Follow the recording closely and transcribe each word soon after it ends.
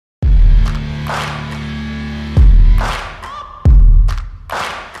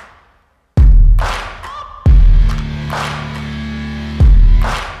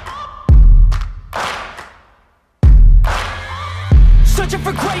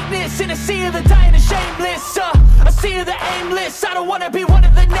greatness in a sea of the dying and shameless. A sea of the aimless. I don't wanna be one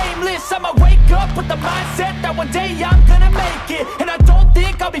of the nameless. I'ma wake up with the mindset that one day I'm gonna make it. And I don't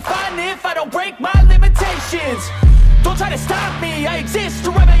think I'll be fine if I don't break my limitations. Don't try to stop me, I exist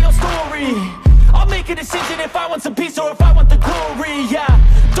to write my own story. I'll make a decision if I want some peace or if I want the glory. Yeah,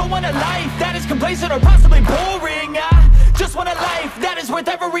 don't want a life that is complacent or possibly boring. I just want a life that is worth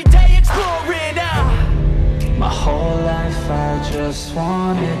every day exploring. My whole life I just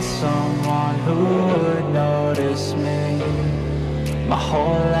wanted someone who would notice me. My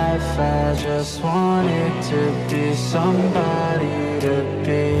whole life I just wanted to be somebody to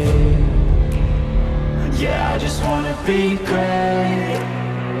be. Yeah, I just wanna be great.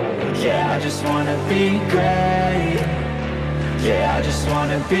 Yeah, I just wanna be great. Yeah, I just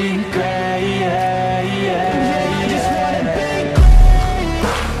wanna be great. Yeah, yeah, I just wanna be great.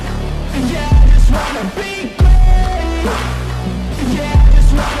 Yeah, I just wanna be great. Yeah, I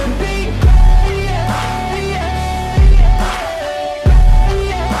just wanna be great. Yeah, yeah,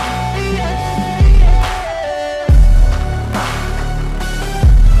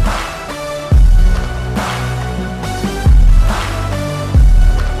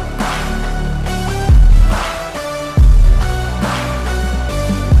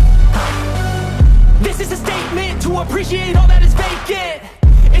 appreciate all that is vacant.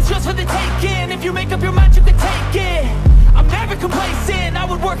 It's just for the taking. If you make up your mind, you can take it. I'm never complacent. I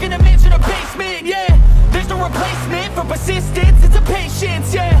would work in a mansion or basement. Yeah, there's no replacement for persistence. It's a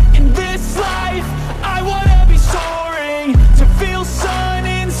patience. Yeah, in this life I wanna be soaring, to feel sun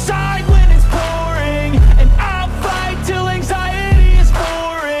inside when it's pouring. And I'll fight till anxiety is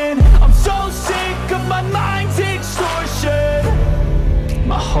foreign. I'm so sick of my mind's extortion.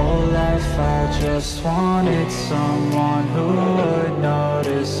 My whole life I just wanted someone who would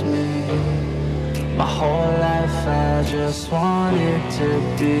notice me. My whole life I just wanted to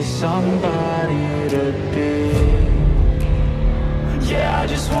be somebody to be. Yeah, I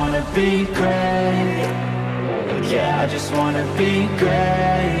just wanna be great. Yeah, I just wanna be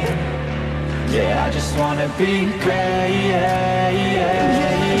great. Yeah, I just wanna be great. Yeah, yeah,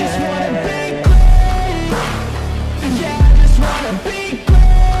 yeah, I just wanna be great. Yeah, I just wanna be great.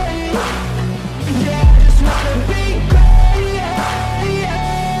 Yeah, I just wanna be great. Yeah,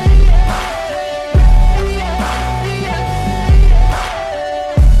 yeah,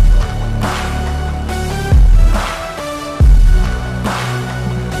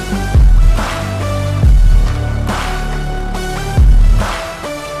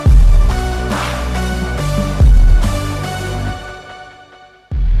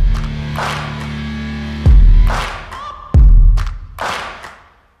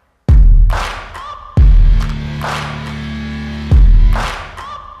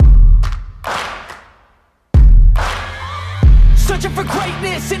 searching for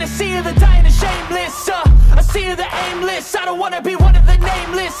greatness in a sea of the dying and shameless. A sea of the aimless. I don't wanna be one of the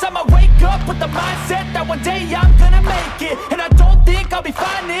nameless. I'ma wake up with the mindset that one day I'm gonna make it. And I don't think I'll be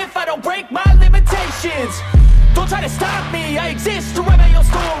fine if I don't break my limitations. Don't try to stop me, I exist to write my own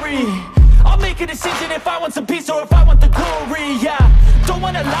story. I'll make a decision if I want some peace or if I want the glory. Yeah, don't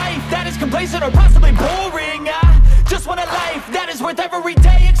want a life that is complacent or possibly boring. I just want a life that is worth every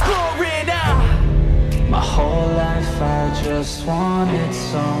day exploring. My whole life I just wanted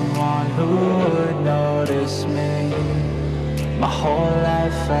someone who would notice me. My whole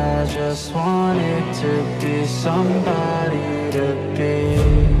life I just wanted to be somebody to be.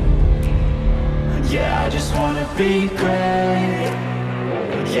 Yeah, I just wanna be great.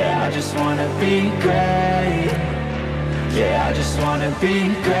 Yeah, I just wanna be great. Yeah, I just wanna be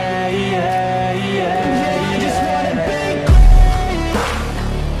great. Yeah, yeah, yeah, I just wanna be great.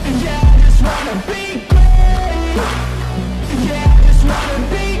 Yeah, I just wanna be great. Yeah, I just wanna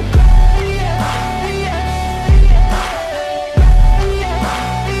be great. Yeah, yeah,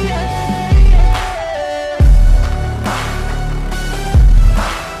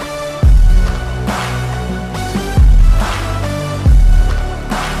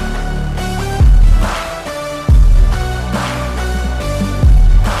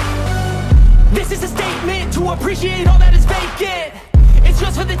 this is a statement to appreciate all that is vacant. It's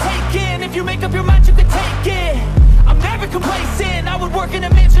just for the taking. If you make up your mind, you can take it. I'm never complacent. I would work in a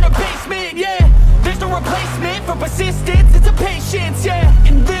mansion or basement. Yeah, there's no replacement for persistence. It's a patience. Yeah,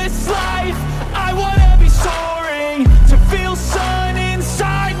 in this life I wanna be soaring, to feel sun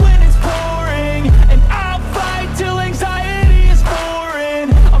inside when it's pouring. And I'll fight till anxiety is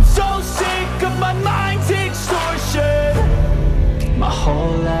foreign. I'm so sick of my mind's extortion. My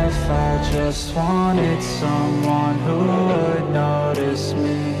whole life I just wanted someone who would notice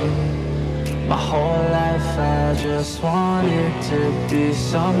me. My whole life I just wanted to be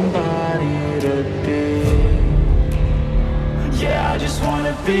somebody to be. Yeah, I just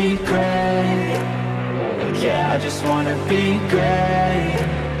wanna be great. Yeah, I just wanna be great.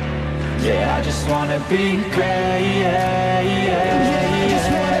 Yeah, I just wanna be great. Yeah, yeah, yeah, I just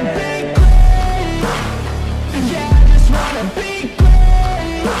wanna be great. Yeah, I just wanna be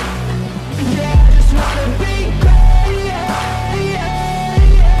great. Yeah, I just wanna be great. Yeah, yeah, yeah,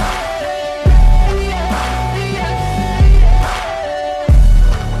 yeah, yeah, yeah.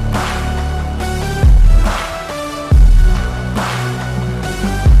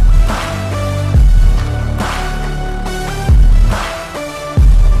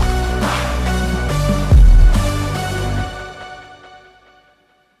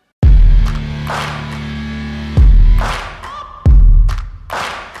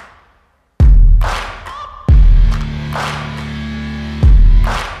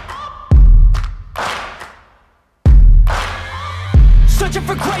 Searching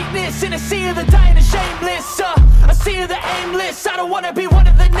for greatness in a sea of the dying and shameless, a sea of the aimless. I don't wanna be one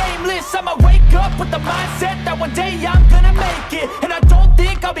of the nameless. I'ma wake up with the mindset that one day I'm gonna make it. And I don't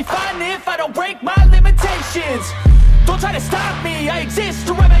think I'll be fine if I don't break my limitations. Don't try to stop me, I exist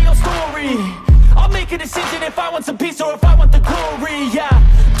to write my own story. I'll make a decision if I want some peace or if I want the glory. Yeah,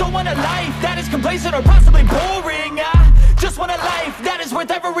 don't want a life that is complacent or possibly boring. I just want a life that is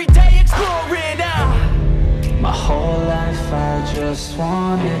worth every day exploring. My whole life I just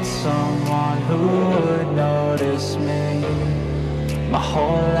wanted someone who would notice me. My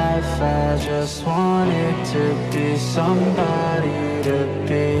whole life I just wanted to be somebody to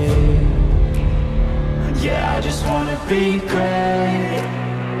be. Yeah, I just wanna be great.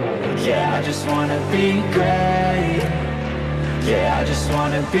 Yeah, I just wanna be great. Yeah, I just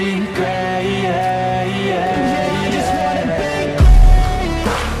wanna be great. Yeah, yeah, yeah, I just wanna be great.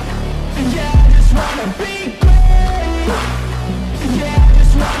 Yeah, I just wanna be great. Yeah, I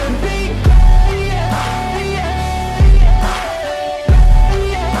just wanna be great. Yeah, yeah, yeah,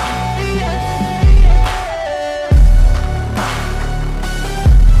 yeah, yeah.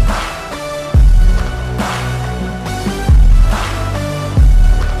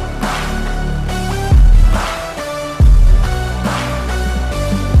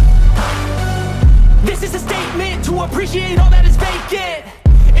 This is a statement to appreciate all that is vacant.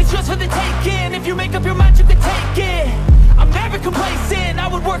 It's just for the taking. If you make up your mind, you can take it. I'm never complacent. I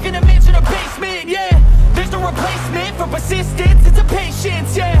would work in a mansion or basement. Yeah, there's no replacement for persistence. It's a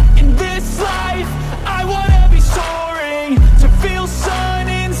patience. Yeah, in this life I wanna be soaring, to feel sun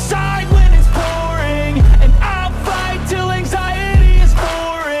inside when it's pouring. And I'll fight till anxiety is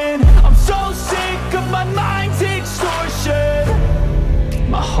boring. I'm so sick of my mind's extortion.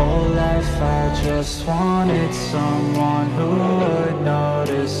 My whole life I just wanted someone who would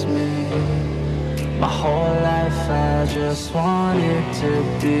notice me. My whole life I just wanted to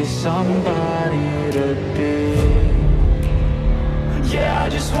be somebody to be. Yeah, I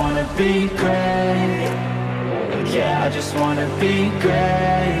just wanna be great. Yeah, I just wanna be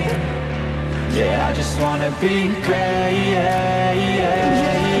great. Yeah, I just wanna be great. Yeah, yeah,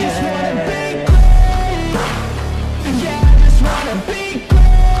 yeah, I just wanna be great. Yeah, I just wanna be great.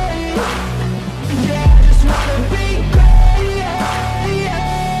 Yeah, I just wanna be great. Yeah, yeah,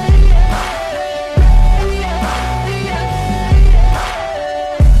 yeah, yeah, yeah.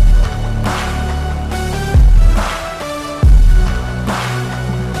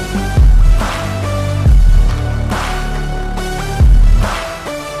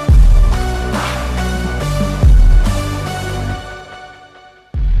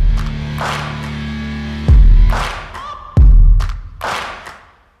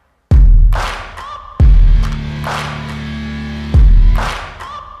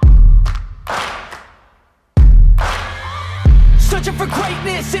 Searching for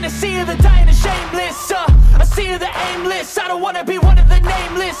greatness in a sea of the dying and shameless, a sea of the aimless. I don't wanna be one of the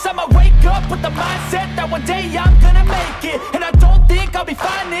nameless. I'ma wake up with the mindset that one day I'm gonna make it. And I don't think I'll be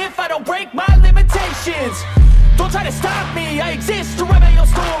fine if I don't break my limitations. Don't try to stop me, I exist to write my own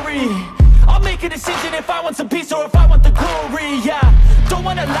story. I'll make a decision if I want some peace or if I want the glory. Yeah, don't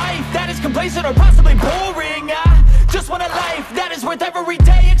want a life that is complacent or possibly boring. I just want a life that is worth every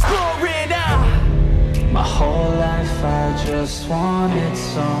day exploring. My whole life I just wanted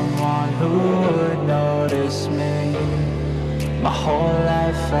someone who would notice me. My whole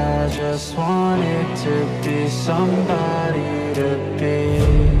life I just wanted to be somebody to be.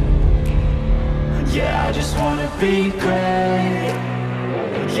 Yeah, I just wanna be great.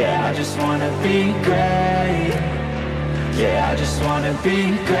 Yeah, I just wanna be great. Yeah, I just wanna be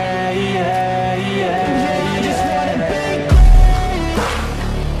great. Yeah, yeah, yeah, I just wanna be great.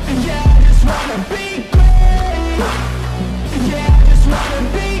 Yeah, I just wanna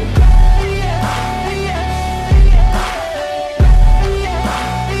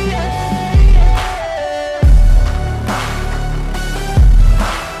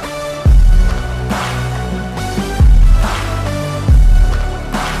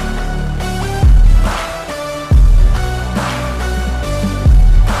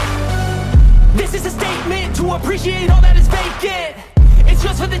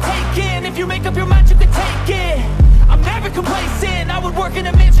work in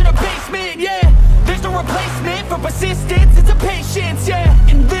a mansion or basement, yeah. There's no replacement for persistence, it's a patience, yeah.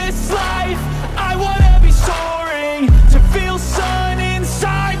 In this life, I wanna be soaring, to feel sun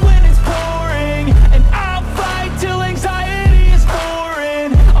inside when it's pouring, and I'll fight till anxiety is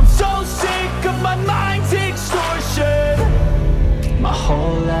foreign. I'm so sick of my mind's extortion. My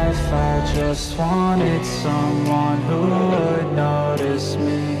whole life I just wanted someone who would notice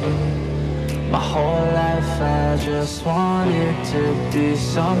me. My whole life I just wanted to be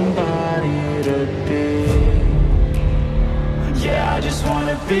somebody to be. Yeah, I just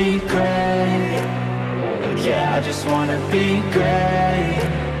wanna be great. Yeah, I just wanna be great.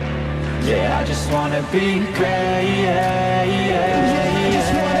 Yeah, I just wanna be great. Yeah, yeah, yeah, I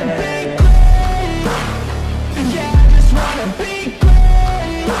just wanna be great. Yeah, I just wanna be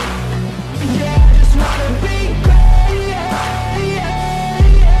great. Yeah, I just wanna be great. Yeah, yeah,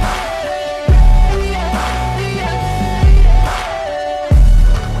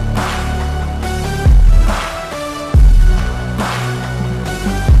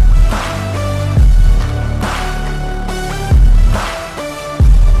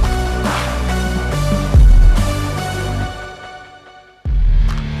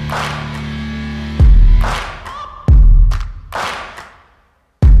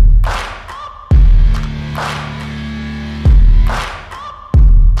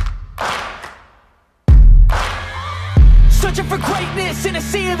 searching for greatness in a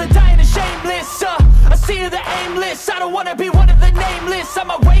sea of the dying and shameless, a sea of the aimless. I don't wanna be one of the nameless.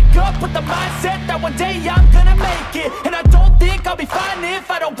 I'ma wake up with the mindset that one day I'm gonna make it, and I don't think I'll be fine if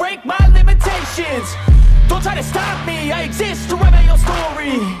I don't break my limitations. Don't try to stop me, I exist to write my own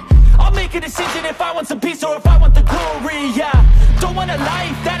story. I'll make a decision if I want some peace or if I want the glory, yeah. Don't want a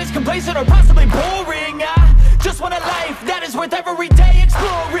life that is complacent or possibly boring. I just want a life that is worth every day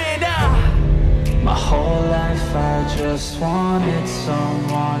exploring. My whole life I just wanted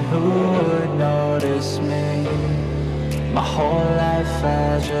someone who would notice me. My whole life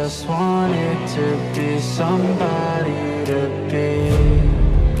I just wanted to be somebody to be.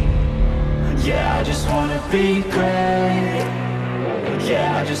 Yeah, I just wanna be great.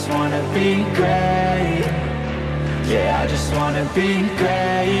 Yeah, I just wanna be great. Yeah, I just wanna be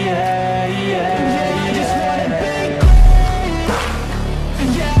great. Yeah, yeah, yeah, I just wanna be great.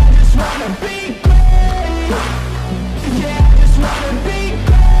 Yeah, I just wanna be great. Yeah, I just wanna be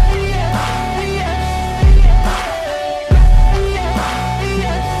great. Yeah, yeah, yeah, yeah,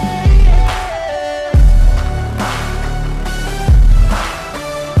 yeah.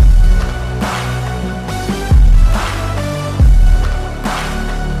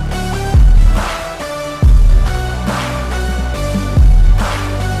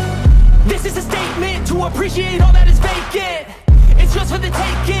 This is a statement to appreciate all that is vacant. It's just for the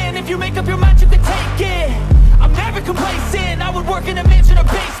taking. If you make up your mind, you can take it. I'm never complacent. I would work in a mansion or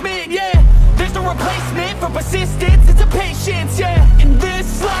basement, yeah. There's no replacement for persistence, it's a patience, yeah. In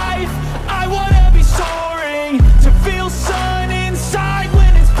this life, I wanna be soaring, to feel sun inside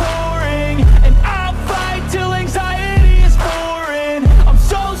when it's pouring, and I'll fight till anxiety is foreign. I'm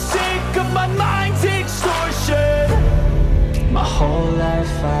so sick of my mind's extortion. My whole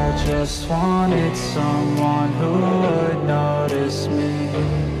life I just wanted someone who would notice me.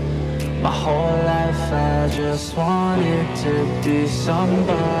 My whole life I just wanted to be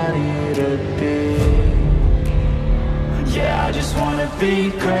somebody to be. Yeah, I just wanna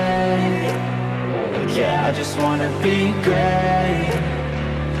be great. Yeah, I just wanna be great.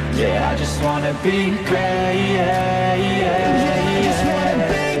 Yeah, I just wanna be great. Yeah, yeah, yeah, I just wanna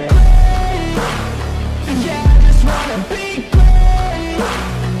be great. Yeah, I just wanna be great.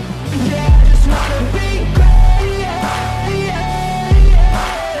 Yeah, I just wanna be great. Yeah, yeah,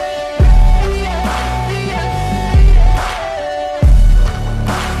 yeah, yeah, yeah.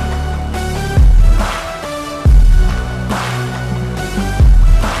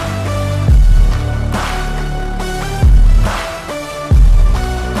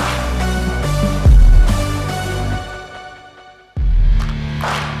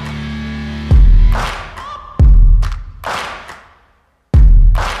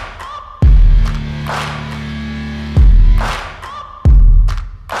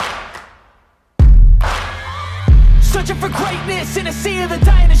 Searching for greatness in a sea of the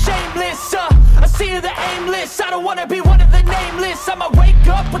dying and shameless, a sea of the aimless. I don't wanna be one of the nameless. I'ma wake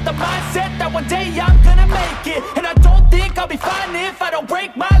up with the mindset that one day I'm gonna make it, and I don't think I'll be fine if I don't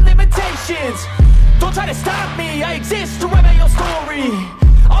break my limitations. Don't try to stop me, I exist to write my own story.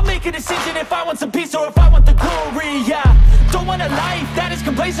 I'll make a decision if I want some peace or if I want the glory, yeah. Don't want a life that is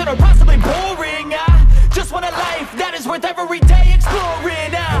complacent or possibly boring. I just want a life that is worth every day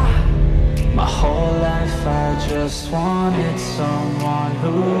exploring. My whole life I just just wanted someone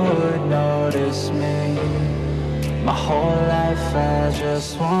who would notice me. My whole life I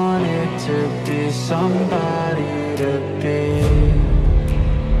just wanted to be somebody to be.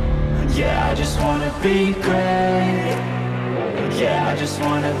 Yeah, I just wanna be great. Yeah, I just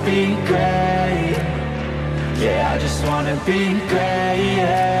wanna be great. Yeah, I just wanna be great.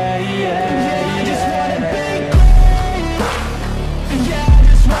 Yeah, yeah, yeah, I just wanna be great. Yeah, I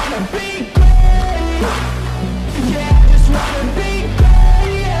just wanna be great. Yeah, I just wanna be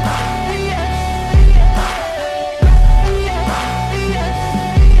great. Yeah, yeah, yeah, yeah, yeah,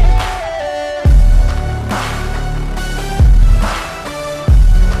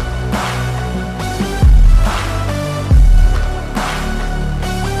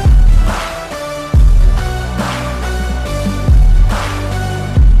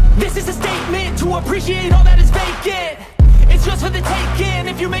 to appreciate all that is vacant. It's just for the taking.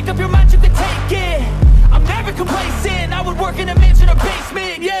 If you make up your mind, you can take it. I'm never complacent. I would work in a mansion or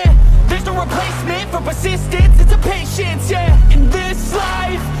basement, yeah. There's no replacement for persistence, it's a patience, yeah. In this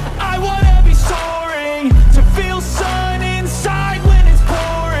life, I wanna be soaring, to feel sun inside when it's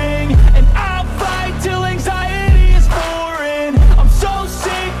pouring. And I'll fight till anxiety is foreign. I'm so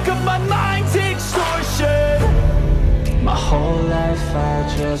sick of my mind's extortion. My whole life I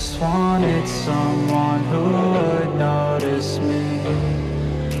just wanted someone who would notice me.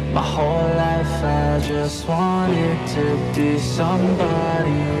 My whole life I just wanted to be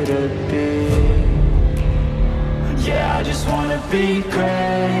somebody to be. Yeah, I just wanna be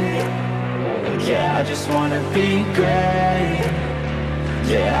great. Yeah, I just wanna be great.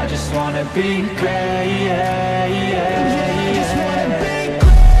 Yeah, I just wanna be great. Yeah, yeah, yeah, I just wanna be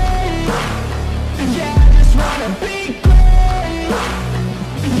great. Yeah, I just wanna be great.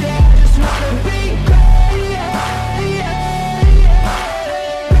 Yeah, I just wanna be great. Yeah, yeah, yeah,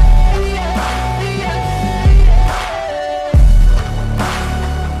 yeah, yeah.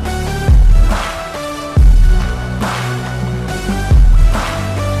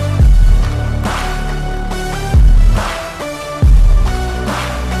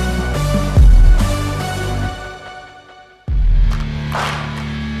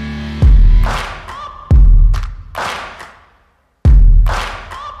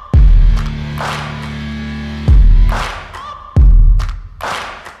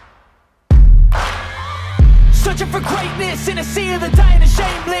 Searching for greatness in a sea of the dying and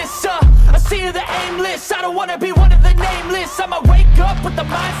shameless, a sea of the aimless. I don't wanna be one of the nameless. I'ma wake up with the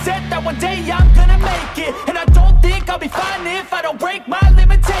mindset that one day I'm gonna make it. And I don't think I'll be fine if I don't break my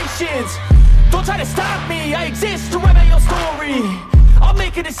limitations. Don't try to stop me, I exist to write my own story. I'll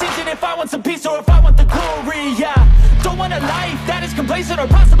make a decision if I want some peace or if I want the glory, yeah. Don't want a life that is complacent or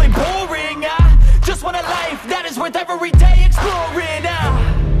possibly boring. I just want a life that is worth every day exploring.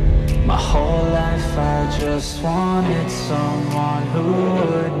 My whole life I just wanted someone who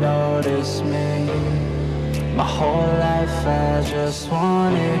would notice me. My whole life I just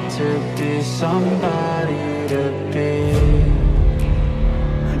wanted to be somebody to be.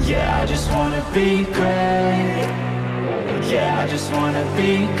 Yeah, I just wanna be great. Yeah, I just wanna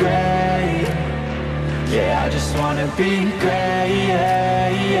be great. Yeah, I just wanna be great. Yeah,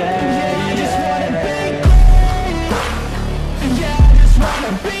 yeah, yeah, I just wanna be great. Yeah, I just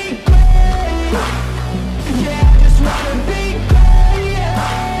wanna be great. Yeah, I just wanna be great. Yeah,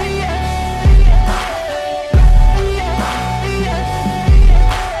 yeah, yeah, yeah, yeah.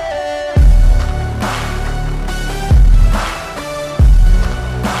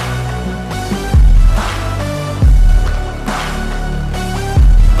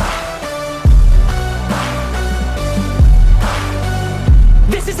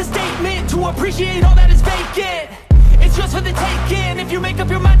 This is a statement to appreciate all that is vacant. It's just for the taking. If you make up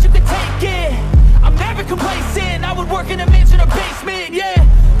your mind, you can take it. I'm never complacent. I would work in a mansion or basement, yeah.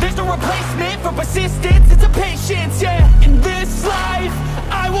 There's no replacement for persistence, it's a patience, yeah. In this life,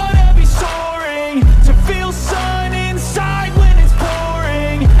 I wanna be soaring, to feel sun inside when it's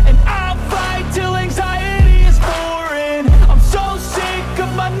pouring. And I'll fight till anxiety is foreign. I'm so sick of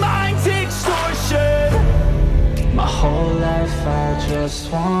my mind's extortion. My whole life I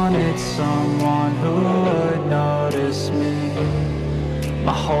just wanted someone who would notice me.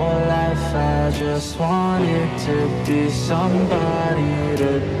 My whole life I just wanted to be somebody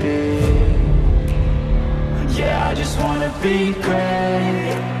to be. Yeah, I just wanna be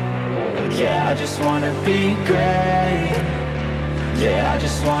great. Yeah, I just wanna be great. Yeah, I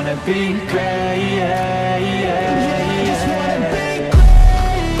just wanna be great. Yeah, yeah, yeah, I just wanna be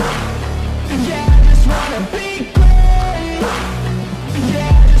great. Yeah, I just wanna be great.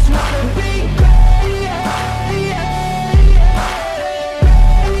 Yeah, I just wanna be great. Yeah, yeah, yeah,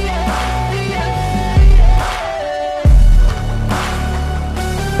 yeah, yeah, yeah.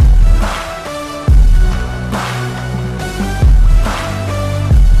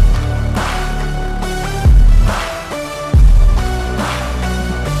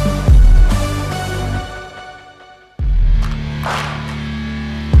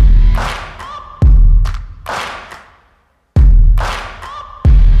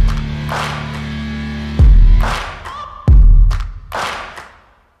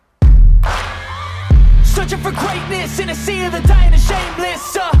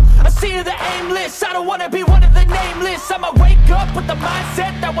 shameless, I don't wanna be one of the nameless. I'ma wake up with the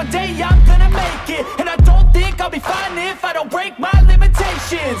mindset that one day I'm gonna make it. And I don't think I'll be fine if I don't break my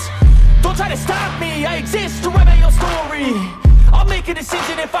limitations. Don't try to stop me, I exist to write my own story. I'll make a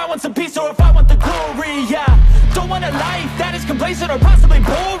decision if I want some peace or if I want the glory. Yeah, don't want a life that is complacent or possibly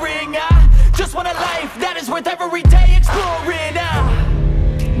boring. I just want a life that is worth every day exploring.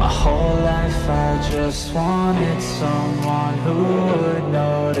 My whole life I just wanted someone who would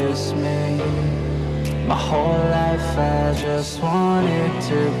notice me. My whole life I just wanted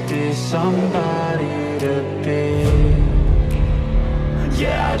to be somebody to be.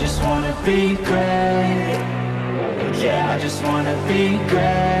 Yeah, I just wanna be great. Yeah, I just wanna be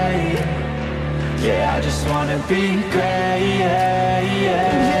great. Yeah, I just wanna be great. Yeah,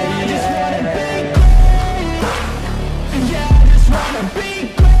 yeah, I just wanna be great. Yeah, I just wanna be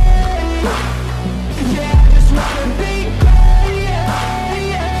great. Yeah, I just wanna be great. Yeah,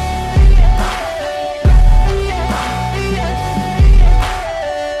 yeah,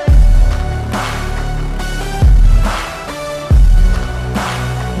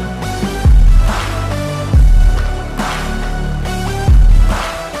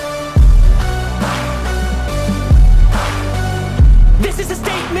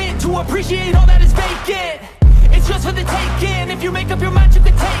 appreciate all that is vacant. It's just for the taking. If you make up your mind, you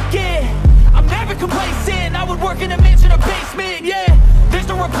can take it. I'm never complacent. I would work in a mansion or basement. Yeah, there's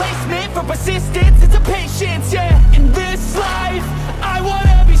no replacement for persistence. It's a patience. Yeah, in this life I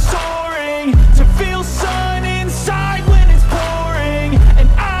wanna be soaring, to feel sun inside when it's pouring. And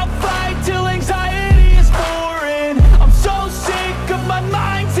I'll fight till anxiety is foreign. I'm so sick of my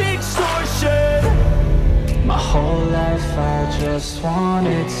mind's extortion. My whole life I just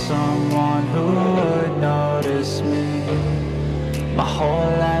wanted someone who would notice me. My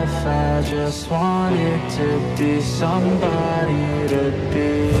whole life I just wanted to be somebody to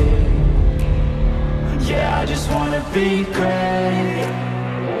be. Yeah, I just wanna be great.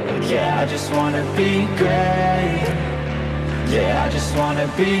 Yeah, I just wanna be great. Yeah, I just wanna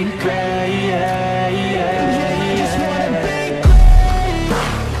be great. Yeah, yeah, yeah, I just wanna be great.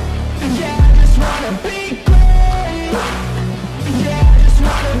 Yeah, I just wanna be great. Yeah, I just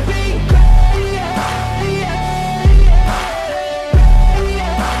wanna be great. Yeah, yeah,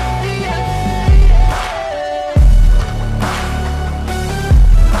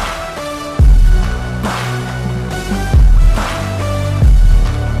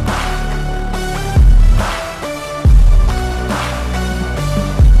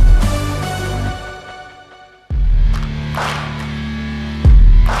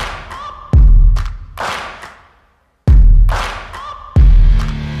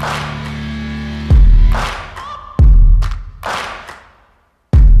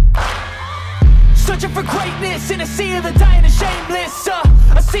 searching for greatness in a sea of the dying and shameless.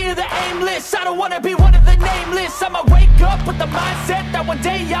 A sea of the aimless. I don't wanna be one of the nameless. I'ma wake up with the mindset that one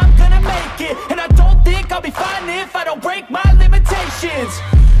day I'm gonna make it. And I don't think I'll be fine if I don't break my limitations.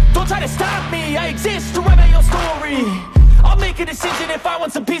 Don't try to stop me, I exist to write my own story. I'll make a decision if I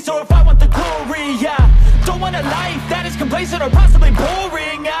want some peace or if I want the glory. Yeah, don't want a life that is complacent or possibly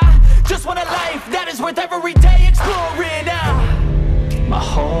boring. I just want a life that is worth every day exploring. My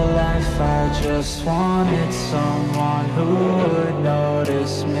whole life I just wanted someone who would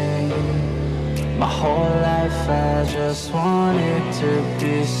notice me. My whole life I just wanted to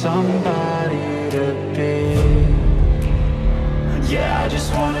be somebody to be. Yeah, I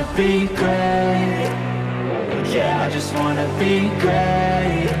just wanna be great. Yeah, I just wanna be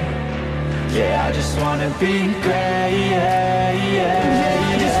great. Yeah, I just wanna be great. Yeah, yeah,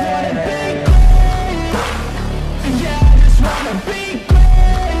 yeah, I just wanna be great. Yeah, I just wanna be great.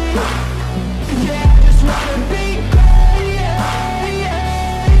 Yeah, I just wanna be great. Yeah, yeah,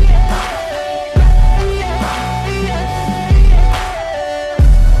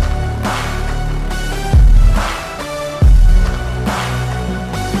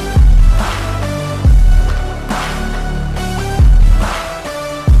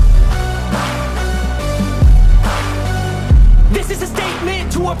 This is a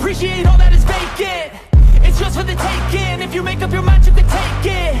statement to appreciate all that is vacant. It's just for the taking. If you make up your mind, you can take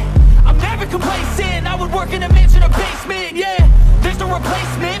it. I'm never complacent. I would work in a mansion or basement. Yeah, there's no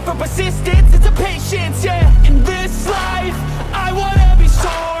replacement for persistence. It's a patience. Yeah, in this life I wanna be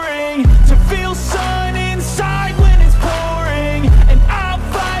soaring, to feel sun inside when it's pouring. And I'll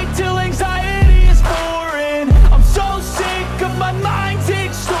fight till anxiety is foreign. I'm so sick of my mind's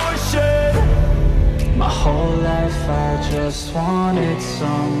extortion. My whole life I just wanted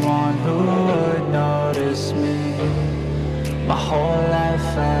someone who would notice me. My whole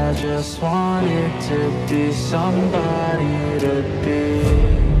life I just wanted to be somebody to be.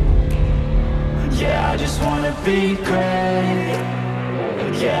 wanna be great.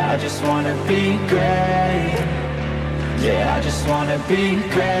 Yeah, I just wanna be great. Yeah, I just wanna be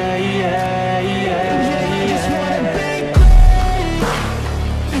great. Yeah, yeah, yeah, I just wanna be great.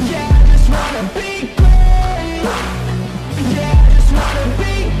 Yeah, I just wanna be great. Yeah, I just wanna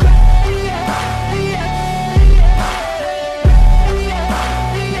be great. Yeah, yeah, yeah, yeah, yeah,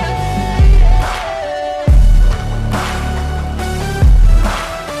 yeah.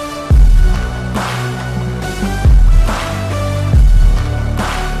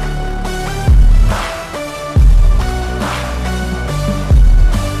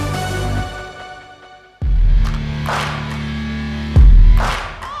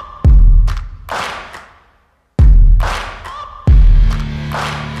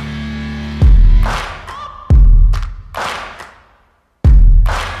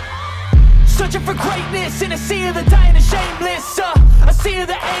 Searching for greatness in a sea of the dying and shameless, a sea of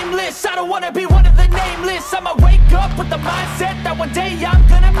the aimless. I don't wanna be one of the nameless. I'ma wake up with the mindset that one day I'm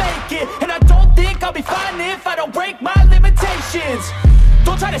gonna make it. And I don't think I'll be fine if I don't break my limitations.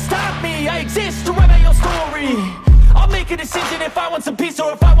 Don't try to stop me, I exist to write my own story. I'll make a decision if I want some peace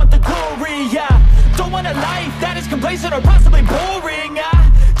or if I want the glory. Yeah, don't want a life that is complacent or possibly boring.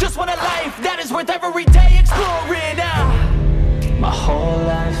 I just want a life that is worth every day exploring. My whole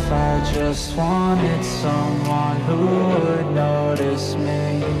life I just wanted someone who would notice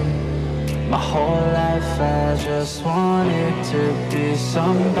me. My whole life I just wanted to be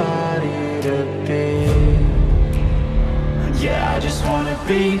somebody to be. Yeah, I just wanna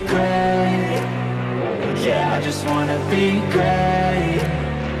be great. Yeah, I just wanna be great.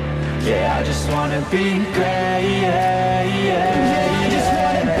 Yeah, I just wanna be great. Yeah, yeah, yeah, I just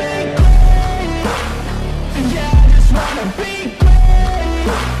wanna be great. Yeah, I just wanna be great.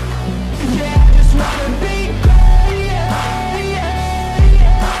 Yeah, I just wanna be great. Yeah, yeah,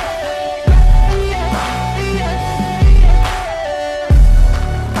 yeah, yeah, yeah, yeah.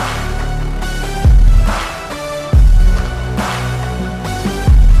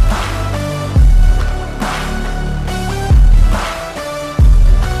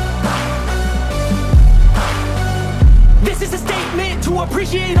 This is a statement to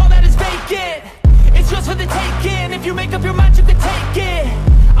appreciate all that is vacant. It's just for the taking. If you make up your mind, you can take it.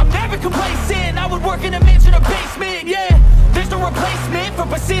 I'm never complacent. I would work in a mansion or basement. Yeah, there's no replacement for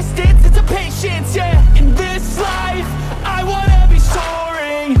persistence. It's a patience. Yeah, in this life, I wanna be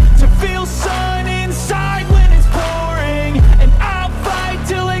soaring, to feel sun inside when it's pouring. And I'll fight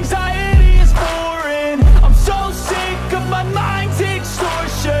till anxiety is foreign. I'm so sick of my mind's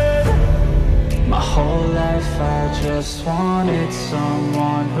extortion. My whole life I just wanted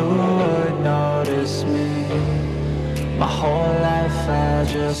someone who would notice me. My whole life I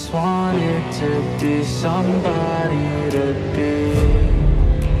just wanted to be somebody to be.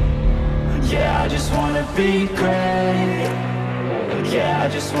 Yeah, I just wanna be great. Yeah, I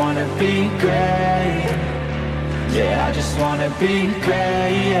just wanna be great. Yeah, I just wanna be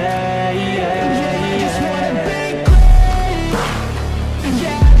great. Yeah, yeah, yeah, I just wanna be great.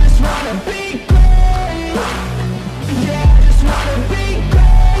 Yeah, I just wanna be great. Yeah, I just wanna be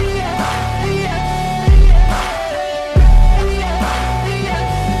great. Yeah, yeah, yeah, yeah, yeah, yeah.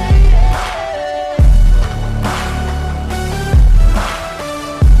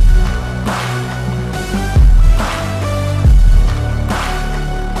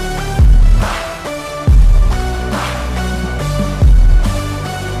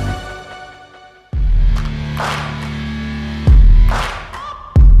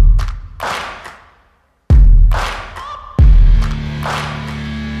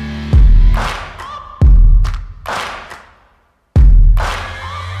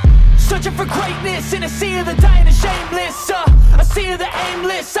 Searching for greatness in a sea of the dying and shameless, a sea of the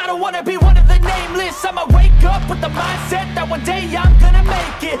aimless. I don't wanna be one of the nameless. I'ma wake up with the mindset that one day I'm gonna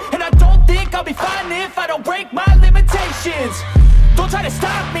make it. And I don't think I'll be fine if I don't break my limitations. Don't try to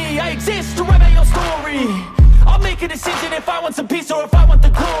stop me, I exist to write my own story. I'll make a decision if I want some peace or if I want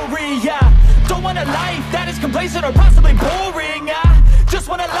the glory. Yeah, don't want a life that is complacent or possibly boring. I just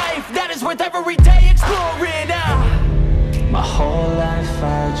want a life that is worth every day exploring. My whole life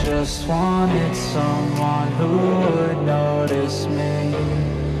I just wanted someone who would notice me.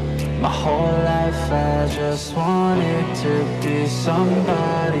 My whole life I just wanted to be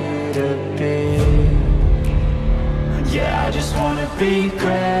somebody to be. Yeah, I just wanna be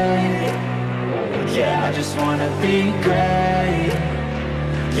great. Yeah, I just wanna be great.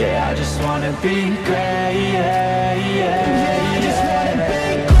 Yeah, I just wanna be great. Yeah, yeah, yeah, I just wanna be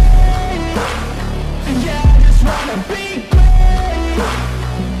great. Yeah, I just wanna be great.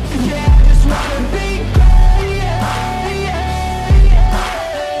 Yeah, I just wanna be great. Yeah, yeah, yeah,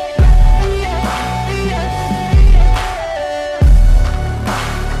 yeah, yeah, yeah.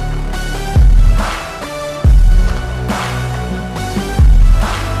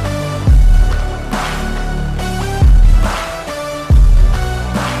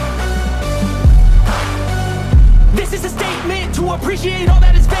 to appreciate all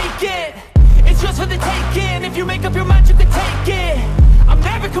that is vacant. It's yours for the taking. If you make up your mind, you can take it. I'm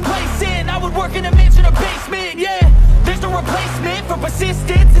never complacent. I would work in a mansion or basement, yeah. There's no replacement for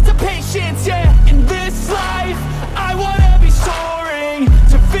persistence, it's a patience, yeah. In this life, I wanna be soaring,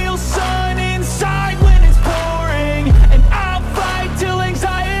 to feel sun inside when it's pouring. And I'll fight till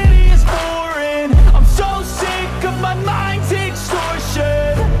anxiety is foreign. I'm so sick of my mind's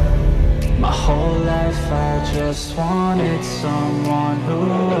extortion. My whole life I just wanted someone who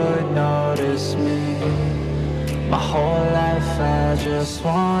would notice me. My whole life I just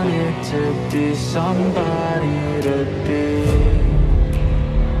wanted to be somebody to be.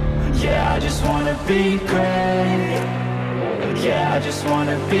 Yeah, I just wanna be great. Yeah, I just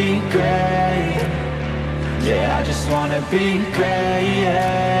wanna be great. Yeah, I just wanna be great.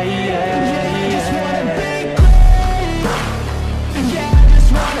 Yeah, yeah, yeah, I just wanna be great. Yeah, I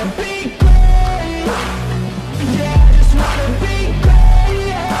just wanna be great. Yeah, I just wanna be great.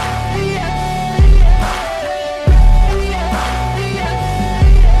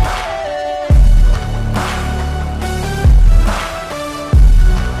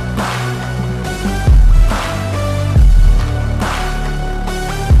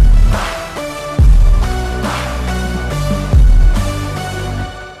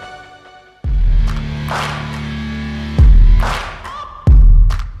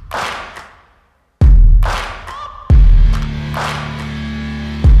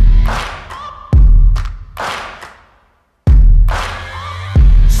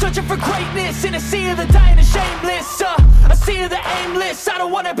 Searching for greatness in a sea of the dying and shameless, a sea of the aimless. I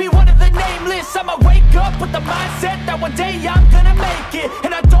don't wanna be one of the nameless. I'ma wake up with the mindset that one day I'm gonna make it.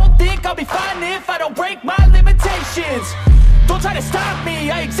 And I don't think I'll be fine if I don't break my limitations. Don't try to stop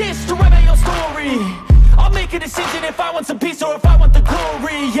me, I exist to write my own story. I'll make a decision if I want some peace or if I want the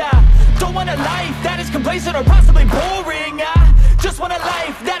glory, yeah. Don't want a life that is complacent or possibly boring. I just want a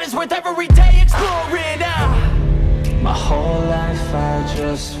life that is worth every day exploring. My whole life I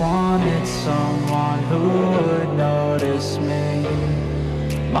just wanted someone who would notice me.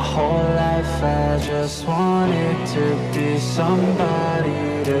 My whole life I just wanted to be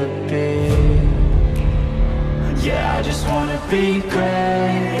somebody to be. Yeah, I just wanna be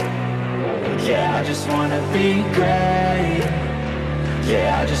great. Yeah, I just wanna be great.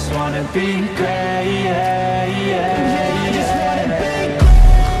 Yeah, I just wanna be great. Yeah, yeah, yeah, I just wanna be great.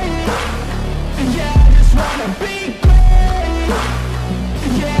 Yeah, I just wanna be great.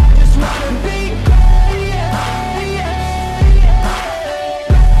 Yeah, I just wanna be great. Yeah, yeah, yeah,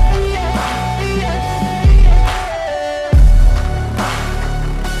 yeah, yeah.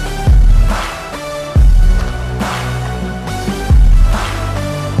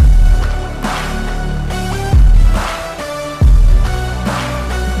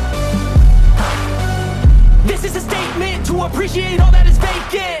 This is a statement to appreciate all that is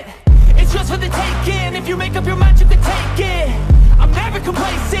vacant. It's yours for the taking. If you make up your mind, you can take it. I'm never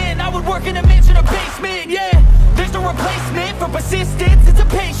complacent. I would work in a mansion or basement, yeah. There's no replacement for persistence, it's a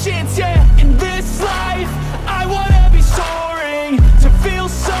patience, yeah. In this life, I wanna be soaring, to feel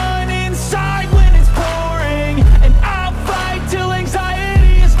sun inside when it's pouring. And I'll fight till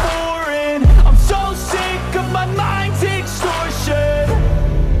anxiety is foreign. I'm so sick of my mind's extortion.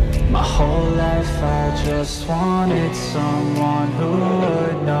 My whole life I just wanted someone who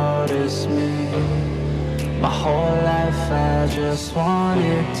would notice me. My whole life I just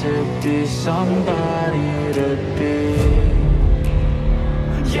wanted to be somebody to be.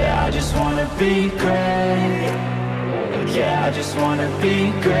 Yeah, I just wanna be great. Yeah, I just wanna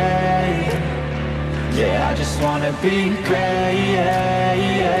be great. Yeah, I just wanna be great. Yeah,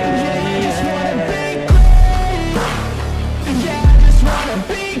 yeah, yeah, I just wanna be great. Yeah, I just wanna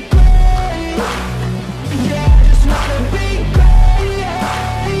be great. Yeah, I just wanna be great.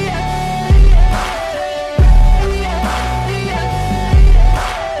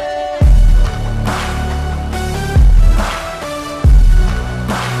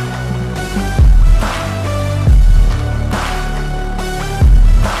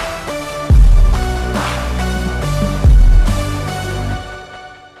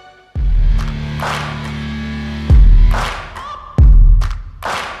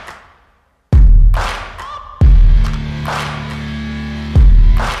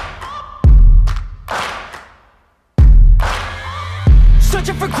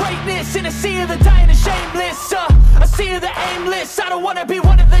 Searching for greatness in a sea of the dying and shameless, a sea of the aimless. I don't wanna be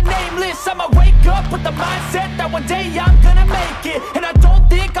one of the nameless. I'ma wake up with the mindset that one day I'm gonna make it. And I don't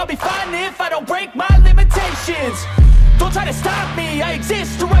think I'll be fine if I don't break my limitations. Don't try to stop me, I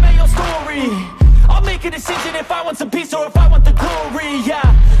exist to write my own story. I'll make a decision if I want some peace or if I want the glory, yeah.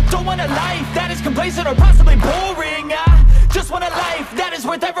 Don't want a life that is complacent or possibly boring. I just want a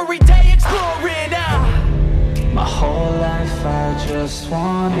just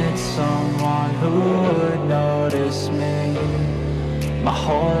wanted someone who would notice me. My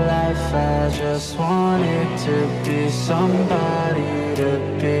whole life I just wanted to be somebody to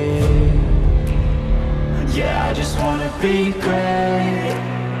be. Yeah, I just wanna be great.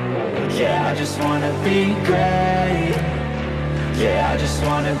 Yeah, I just wanna be great. Yeah, I just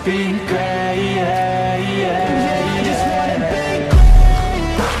wanna be great. Yeah, yeah, I just wanna be great.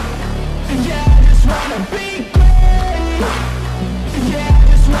 Yeah, I just wanna be great. Yeah, I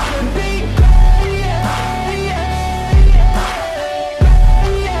just wanna be great. Yeah, yeah,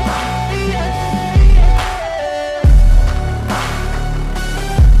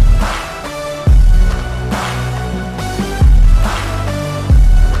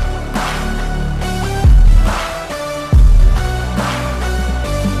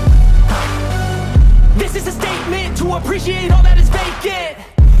 to appreciate all that is vacant.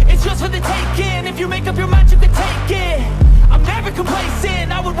 It's just for the taking. If you make up your mind, you can take it. I'm never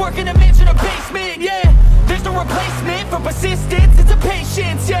complacent. I would work in a mansion or basement, yeah. There's no replacement for persistence, it's a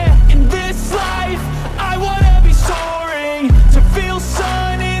patience, yeah. In this life, I wanna be soaring, to feel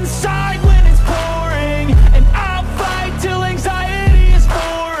sun inside when it's pouring. And I'll fight till anxiety is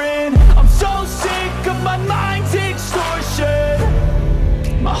foreign. I'm so sick of my mind's extortion.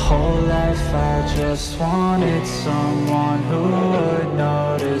 My whole life I just wanted someone who would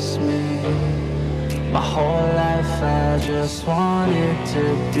notice me. My whole life I just wanted to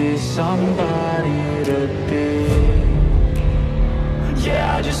be somebody to be.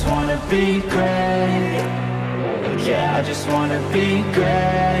 Yeah, I just wanna be great. Yeah, I just wanna be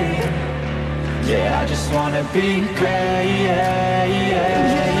great. Yeah, I just wanna be great. Yeah, yeah,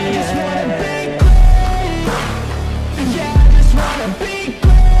 yeah, I just wanna be great. Yeah, I just wanna be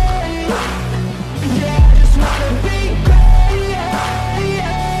great. Yeah, I just wanna be great. Yeah,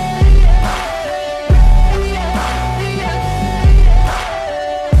 yeah,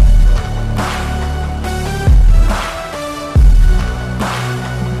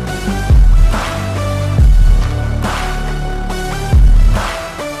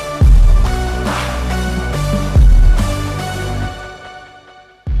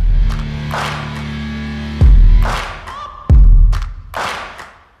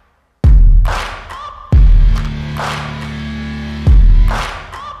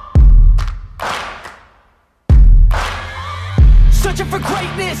 searching for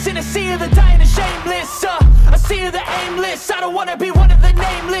greatness in a sea of the dying and shameless, a sea of the aimless. I don't wanna be one of the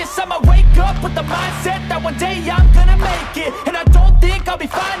nameless. I'ma wake up with the mindset that one day I'm gonna make it. And I don't think I'll be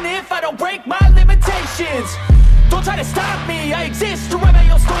fine if I don't break my limitations. Don't try to stop me, I exist to write my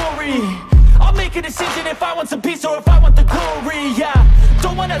own story. I'll make a decision if I want some peace or if I want the glory, yeah.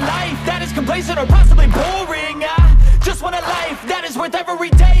 Don't want a life that is complacent or possibly boring. I just want a life that is worth every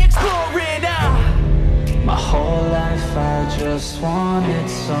day exploring. My whole life I just wanted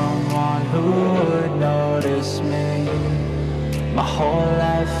someone who would notice me. My whole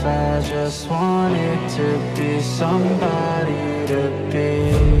life I just wanted to be somebody to be.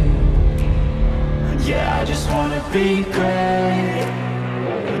 Yeah, I just wanna be great.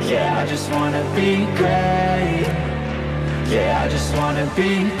 Yeah, I just wanna be great. Yeah, I just wanna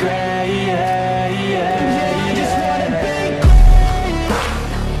be great. Yeah, yeah, yeah, I just wanna be great.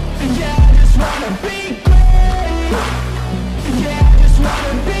 Yeah, I just wanna be great. Yeah, I just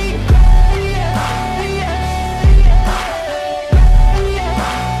wanna be great. Yeah, yeah,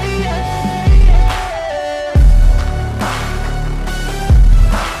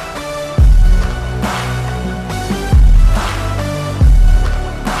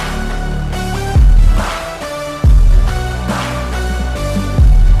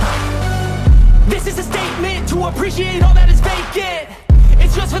 This is a statement to appreciate all that is vacant.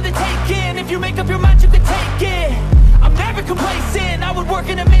 It's just for the taking. If you make up your mind, you can take it. I'm never complacent. I would work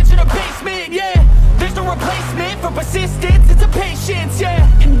in a mansion or basement, yeah. There's no replacement for persistence, it's a patience,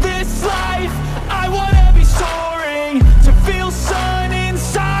 yeah. In this life, I wanna be soaring, to feel sun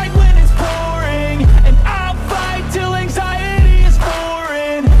inside when it's pouring. And I'll fight till anxiety is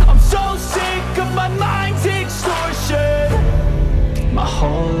foreign. I'm so sick of my mind's extortion. My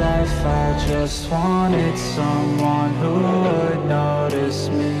whole life I just wanted someone who would notice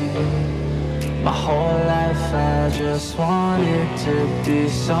me. My whole life I just wanted to be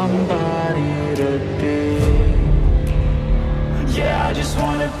somebody to be. Yeah, I just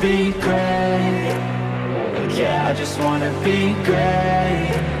wanna be great. Yeah, I just wanna be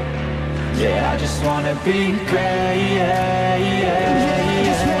great. Yeah, I just wanna be great. Yeah, yeah, yeah, I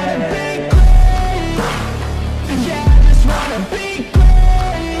just wanna be great. Yeah, I just wanna be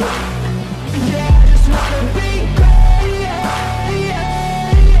great. Yeah, I just wanna be great. Yeah, yeah,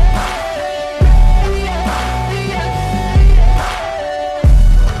 yeah, yeah, yeah, yeah.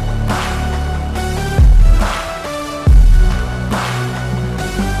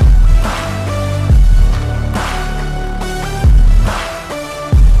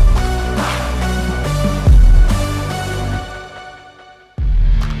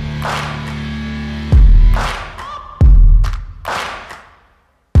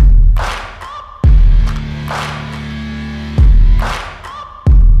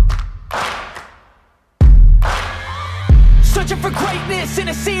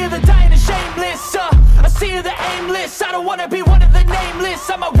 sea of the dying and shameless, a sea of the aimless. I don't wanna be one of the nameless.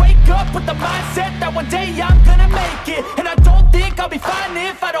 I'ma wake up with the mindset that one day I'm gonna make it. And I don't think I'll be fine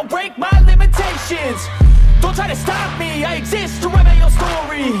if I don't break my limitations. Don't try to stop me, I exist to write my own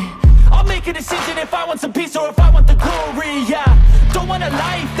story. I'll make a decision if I want some peace or if I want the glory, yeah. Don't want a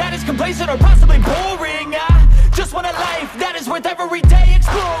life that is complacent or possibly boring. I just want a life that is worth every day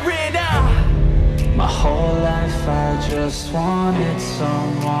exploring. My whole life I just wanted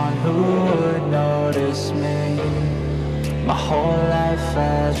someone who would notice me. My whole life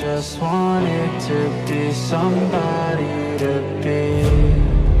I just wanted to be somebody to be.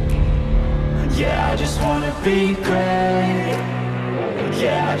 Yeah, I just wanna be great.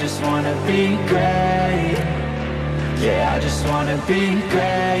 Yeah, I just wanna be great. Yeah, I just wanna be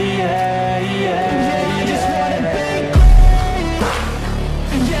great. Yeah, yeah, I just wanna be great.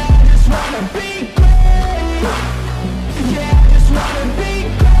 Yeah, I just wanna be great. Yeah, I just wanna be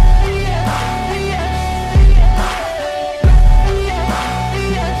great. Yeah, yeah,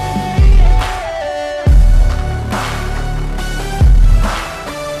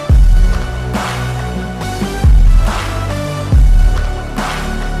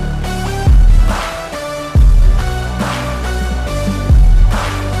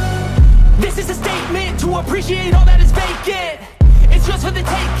 appreciate all that is vacant. It's just for the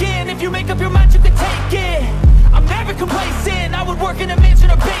taking. If you make up your mind, you can take it. I'm never complacent. I would work in a mansion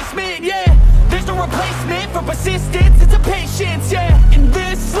or basement, yeah. There's no replacement for persistence, it's a patience, yeah. In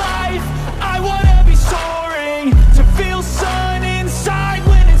this life, I wanna be soaring, to feel sun inside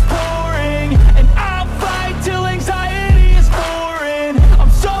when it's pouring. And I'll fight till anxiety is foreign.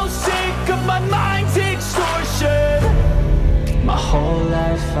 I'm so sick of my mind's extortion. My whole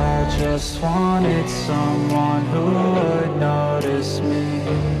life I just wanted someone who would notice me.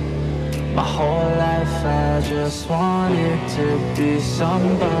 My whole life I just wanted to be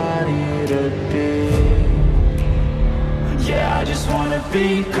somebody to be. Yeah, I just wanna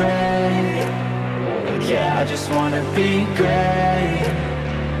be great. Yeah, I just wanna be great.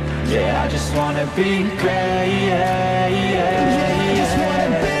 Yeah, I just wanna be great. Yeah, yeah, yeah, I just wanna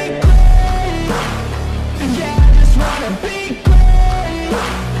be great. Yeah, I just wanna be great.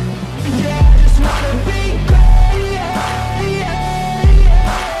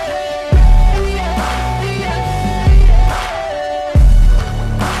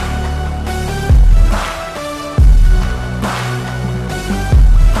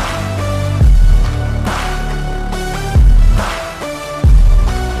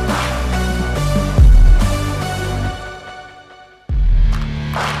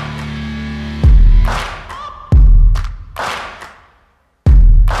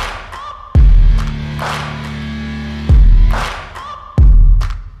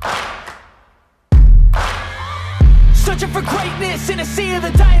 Searching for greatness in a sea of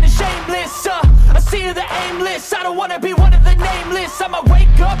the dying and shameless, a sea of the aimless. I don't wanna be one of the nameless. I'ma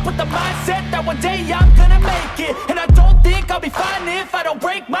wake up with the mindset that one day I'm gonna make it. And I don't think I'll be fine if I don't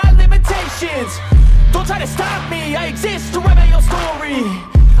break my limitations. Don't try to stop me, I exist to write my own story.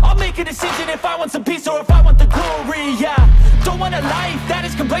 I'll make a decision if I want some peace or if I want the glory, yeah. Don't want a life that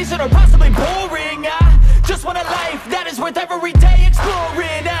is complacent or possibly boring. I just want a life that is worth every day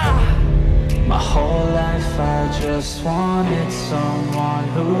exploring. My whole life I just wanted someone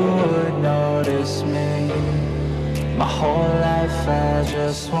who would notice me. My whole life I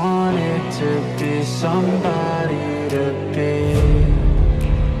just wanted to be somebody to be.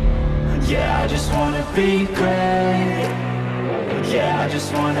 Yeah, I just wanna be great. Yeah, I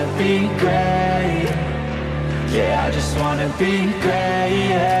just wanna be great. Yeah, I just wanna be great.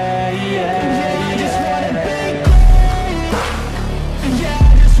 Yeah, yeah, yeah, I just wanna be great. Yeah,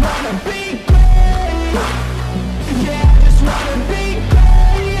 I just wanna be great.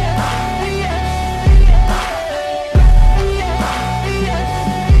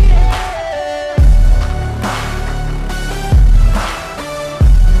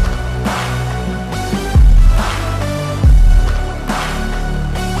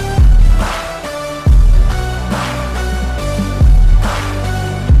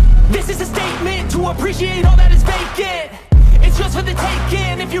 Appreciate all that is vacant. It's just for the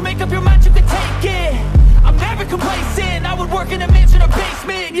taking. If you make up your mind, you can take it. I'm never complacent. I would work in a mansion or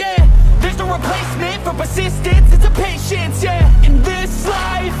basement, yeah. There's no replacement for persistence, it's a patience, yeah. In this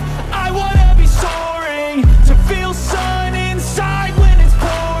life, I wanna be soaring, to feel sun inside when it's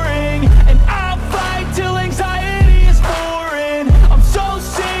pouring. And I'll fight till anxiety is foreign. I'm so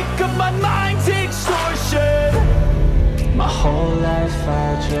sick of my mind's extortion. My whole life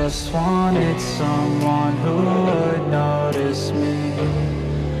I just wanted someone who would notice me.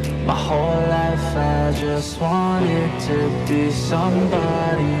 My whole life I just wanted to be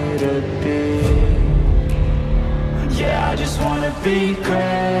somebody to be. Yeah, I just wanna be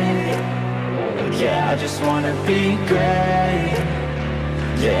great. Yeah, I just wanna be great.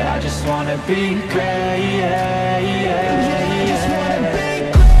 Yeah, I just wanna be great. Yeah, yeah, yeah, I just wanna be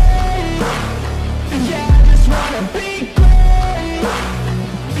great. Yeah, I just wanna be great.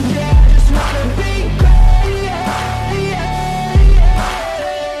 Yeah, I just wanna be great. Yeah, yeah,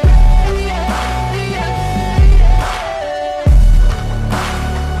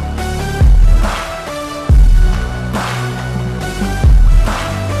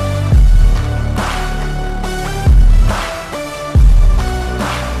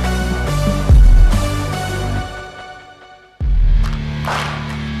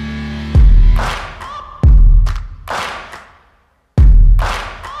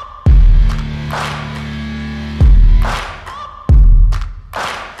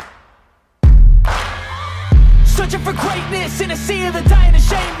 searching for greatness in a sea of the dying and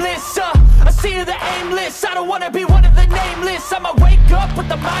shameless, a sea of the aimless. I don't wanna be one of the nameless. I'ma wake up with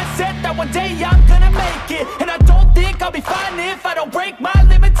the mindset that one day I'm gonna make it. And I don't think I'll be fine if I don't break my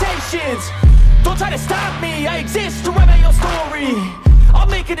limitations. Don't try to stop me, I exist to write my own story. I'll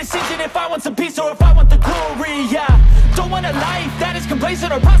make a decision if I want some peace or if I want the glory. Yeah, don't want a life that is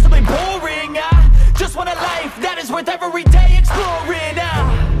complacent or possibly boring. I just want a life that is worth every day exploring.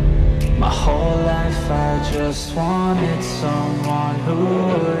 My whole life I just wanted someone who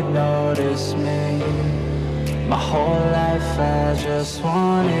would notice me. My whole life I just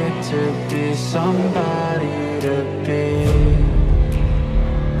wanted to be somebody to be.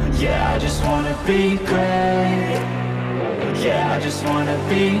 Yeah, I just wanna be great. Yeah, I just wanna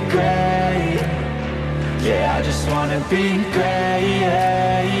be great. Yeah, I just wanna be great.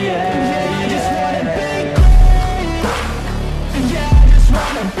 Yeah, yeah, yeah, I just wanna be great. Yeah, I just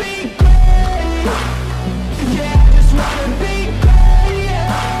wanna be great. Yeah, I just wanna be great.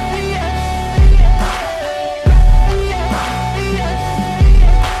 Yeah, yeah,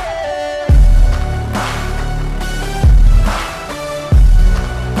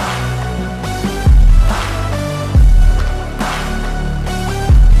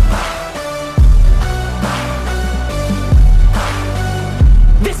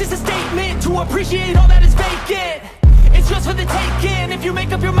 This is a statement to appreciate all that is vacant. It's just for the taking. If you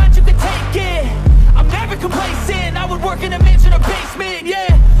make up your mind, you can take it. I'm never complacent. I would work in a mansion or basement. Yeah,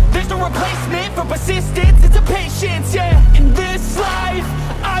 there's no replacement for persistence. It's a patience. Yeah, in this life,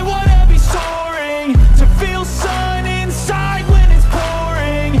 I wanna be soaring, to feel sun inside when it's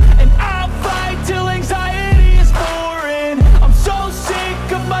pouring. And I'll fight till anxiety is foreign. I'm so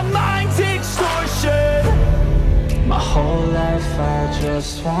sick of my mind's extortion. My whole life I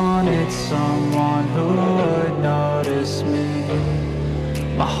just wanted someone who would notice me.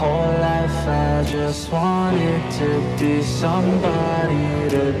 My whole life I just wanted to be somebody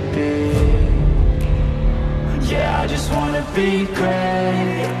to be. Yeah, I just wanna be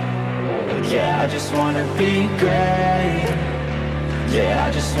great. Yeah, I just wanna be great. Yeah,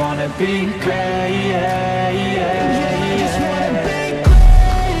 I just wanna be great. Yeah, yeah, yeah, I just wanna be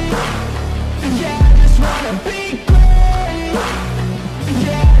great. Yeah, I just wanna be great.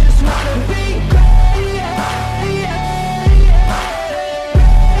 Yeah, I just wanna be great. Yeah, yeah,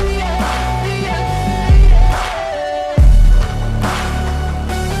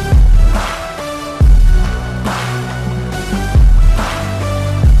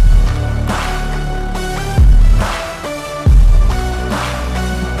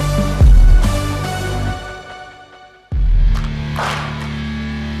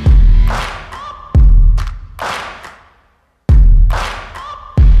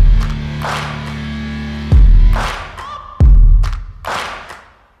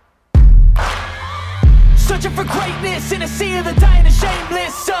 searching for greatness in a sea of the dying and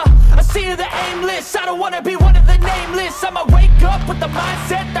shameless, a sea of the aimless. I don't wanna be one of the nameless. I'ma wake up with the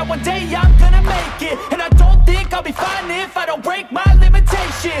mindset that one day I'm gonna make it. And I don't think I'll be fine if I don't break my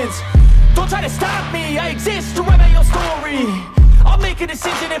limitations. Don't try to stop me, I exist to write my own story. I'll make a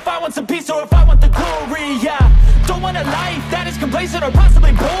decision if I want some peace or if I want the glory. Yeah, don't want a life that is complacent or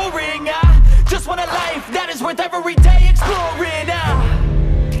possibly boring. I just want a life that is worth every day exploring.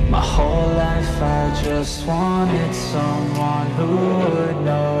 My whole life I just wanted someone who would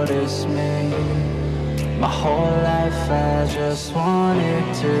notice me. My whole life I just wanted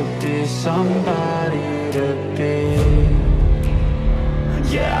to be somebody to be.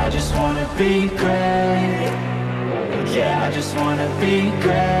 Yeah, I just wanna be great. Yeah, I just wanna be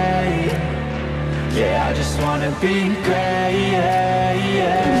great. Yeah, I just wanna be great. Yeah,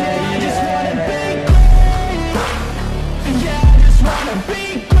 yeah, yeah, I just wanna be great. Yeah, I just wanna be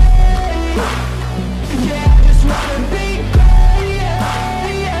great.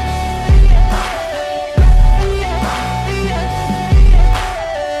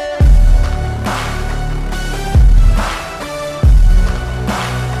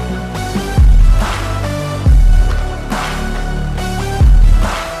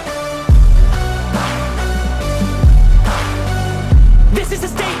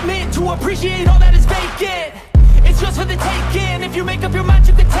 appreciate all that is vacant. It's just for the taking. If you make up your mind,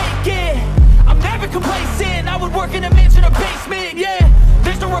 you can take it. I'm never complacent. I would work in a mansion or basement, yeah.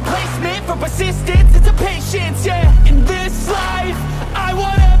 There's no replacement for persistence, it's a patience, yeah. In this life, I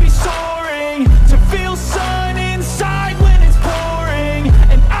wanna be soaring, to feel sun inside when it's pouring.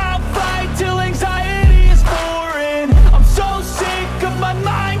 And I'll fight till anxiety is foreign. I'm so sick of my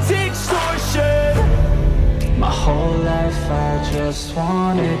mind's extortion. My whole life I just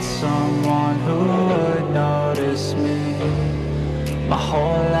wanted someone who would notice me. My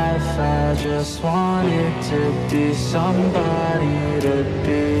whole life I just wanted to be somebody to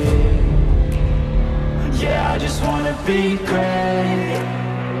be. Yeah, I just wanna be great.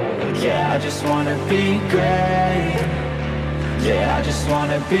 Yeah, I just wanna be great. Yeah, I just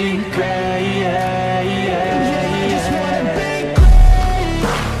wanna be great. Yeah, yeah, yeah, I just wanna be great.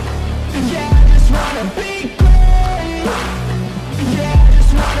 Yeah, I just wanna be great. Yeah, I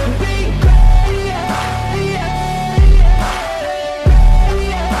just wanna be great. Yeah, yeah,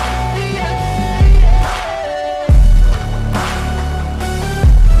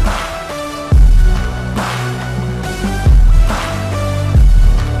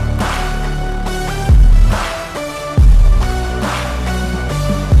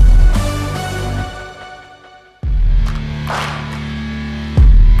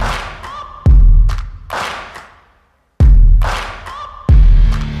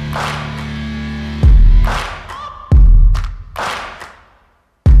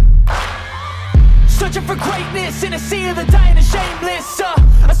 Searching for greatness in a sea of the dying and shameless,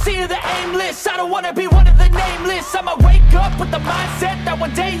 a sea of the aimless. I don't wanna be one of the nameless. I'ma wake up with the mindset that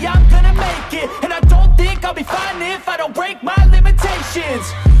one day I'm gonna make it. And I don't think I'll be fine if I don't break my limitations.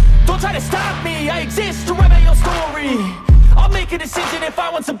 Don't try to stop me, I exist to write my own story. I'll make a decision if I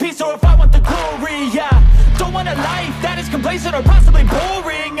want some peace or if I want the glory, yeah. Don't want a life that is complacent or possibly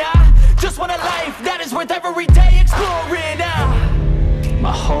boring. I just want a life that is worth every day exploring.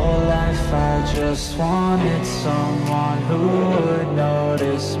 My whole life I just wanted someone who would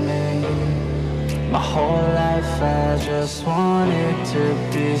notice me. My whole life I just wanted to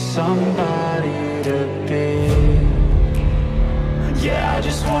be somebody to be. Yeah, I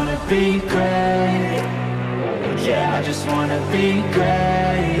just wanna be great. Yeah, I just wanna be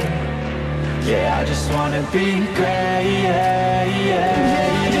great. Yeah, I just wanna be great. Yeah, yeah,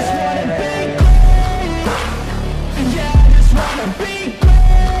 yeah, I just wanna be great. Yeah, I just wanna be great.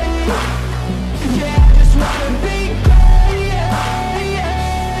 Yeah, I just wanna be great. Yeah, yeah,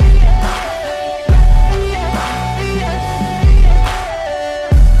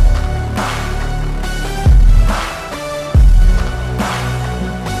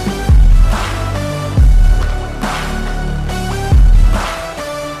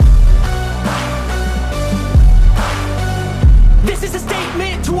 This is a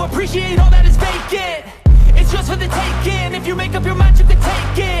statement to appreciate all that is vacant. It's just for the taking. If you make up your mind, you can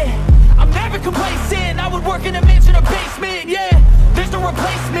take it. I'm never complacent. I would work in a mansion or basement, yeah. There's no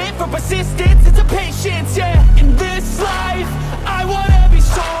replacement for persistence, it's a patience, yeah. In this life, I wanna be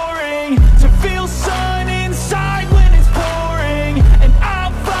soaring, to feel sun inside when it's pouring. And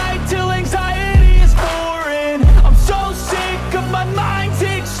I'll fight till anxiety is foreign. I'm so sick of my mind's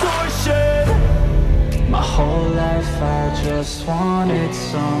extortion. My whole life I just wanted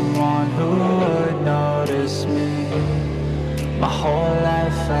someone who would notice me. My whole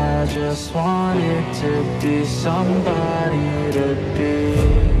life I just wanted to be somebody to be.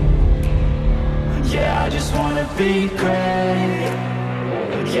 Yeah, I just wanna be great.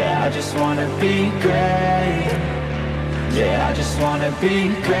 Yeah, I just wanna be great. Yeah, I just wanna be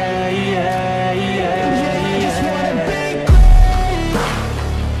great. Yeah, yeah, yeah, I just wanna be great.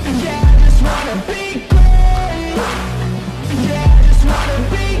 Yeah, I just wanna be great. Yeah, I just wanna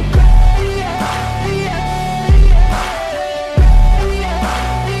be great. Yeah, yeah.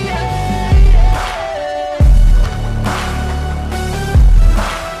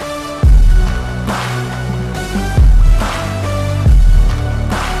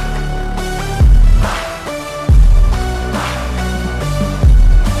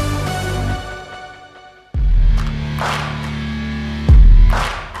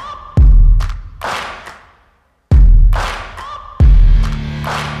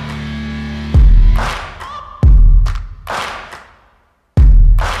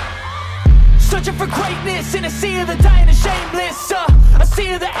 Searching for greatness in a sea of the dying and shameless, a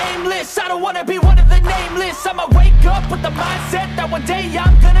sea of the aimless. I don't wanna be one of the nameless. I'ma wake up with the mindset that one day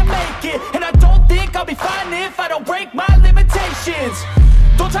I'm gonna make it. And I don't think I'll be fine if I don't break my limitations.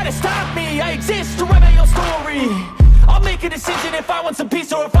 Don't try to stop me, I exist to write my own story. I'll make a decision if I want some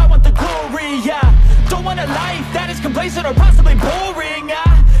peace or if I want the glory, yeah. Don't want a life that is complacent or possibly boring.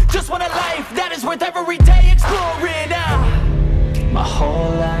 I just want a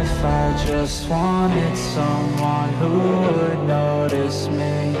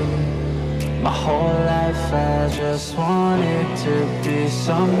I just wanted to be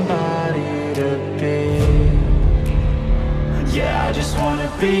somebody to be. Yeah, I just wanna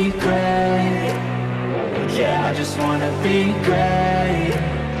be great. Yeah, I just wanna be great.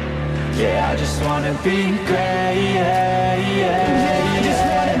 Yeah, I just wanna be great. Yeah, yeah, I just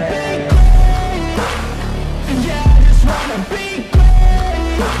wanna be great. Yeah, I just wanna be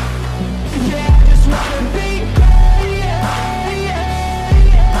great. Yeah, I just wanna be great. Yeah, yeah,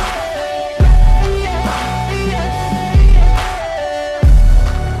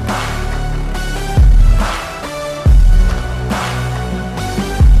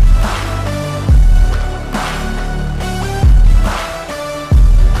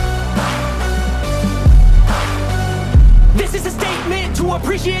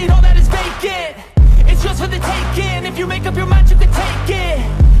 appreciate all that is vacant. It's just for the taking. If you make up your mind, you can take it.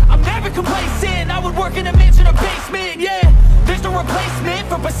 I'm never complacent. I would work in a mansion or basement, yeah. There's no replacement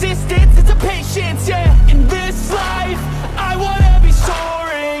for persistence, it's a patience, yeah. In this life, I wanna be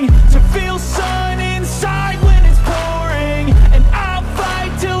soaring, to feel sun inside when it's pouring. And I'll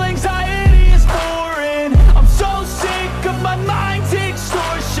fight till anxiety is foreign. I'm so sick of my mind's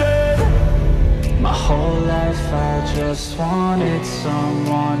extortion. My whole life I just wanted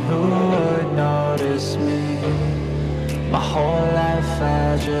someone who would notice me. My whole life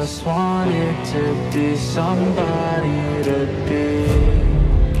I just wanted to be somebody to be.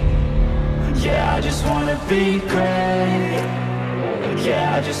 Yeah, I just wanna be great.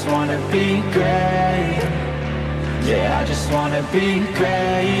 Yeah, I just wanna be great. Yeah, I just wanna be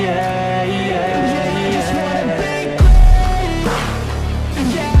great. Yeah, yeah, yeah, I just wanna be great.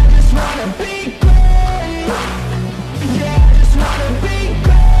 Yeah, I just wanna be great.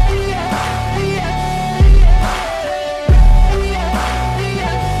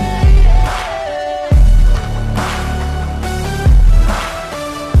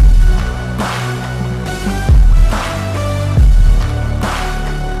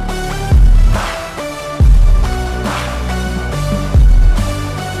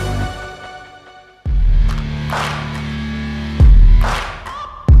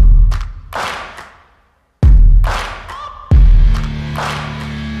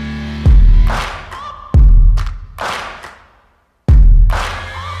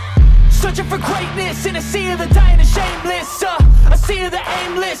 Searching for greatness in a sea of the dying and shameless, a sea of the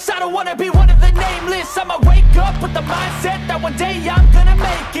aimless. I don't wanna be one of the nameless. I'ma wake up with the mindset that one day I'm gonna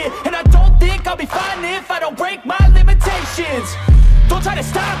make it. And I don't think I'll be fine if I don't break my limitations. Don't try to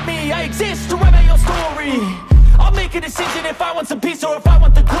stop me, I exist to write my own story. I'll make a decision if I want some peace or if I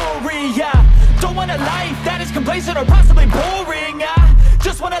want the glory, yeah. Don't want a life that is complacent or possibly boring. I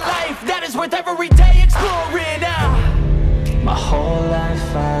just want a life that is worth every day exploring. My whole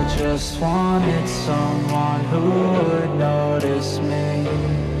life I just wanted someone who would notice me.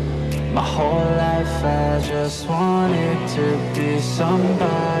 My whole life I just wanted to be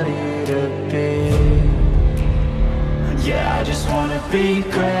somebody to be. Yeah, I just wanna be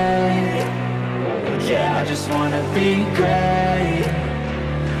great. Yeah, I just wanna be great.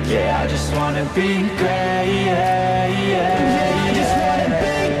 Yeah, I just wanna be great. Yeah, yeah, yeah, I just wanna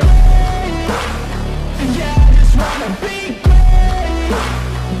be great. Yeah, I just wanna be great.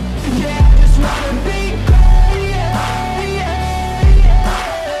 Yeah, I just wanna be great. Yeah, yeah,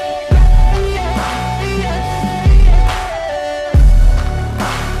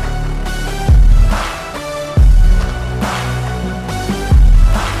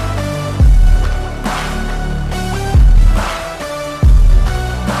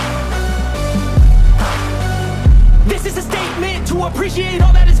 this is a statement to appreciate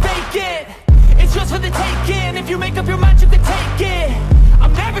all that is vacant. It's just for the taking. If you make up your mind, you can take it.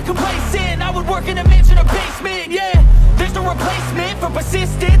 I'm never complacent. I would work in a mansion or basement, yeah. There's no replacement for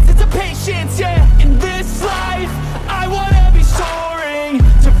persistence, it's a patience, yeah. In this life, I wanna be soaring,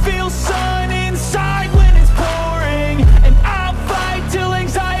 to feel sun inside when it's pouring. And I'll fight till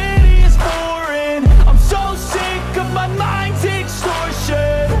anxiety is foreign. I'm so sick of my mind's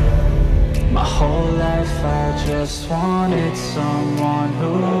extortion. My whole life I just wanted someone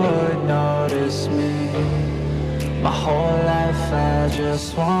who would notice me. My whole life I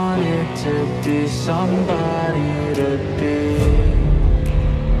just wanted to be somebody to be.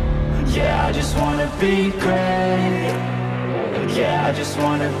 Yeah, I just wanna be great. Yeah, I just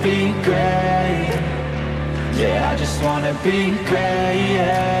wanna be great. Yeah, I just wanna be great.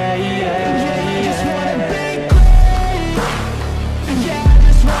 Yeah, yeah.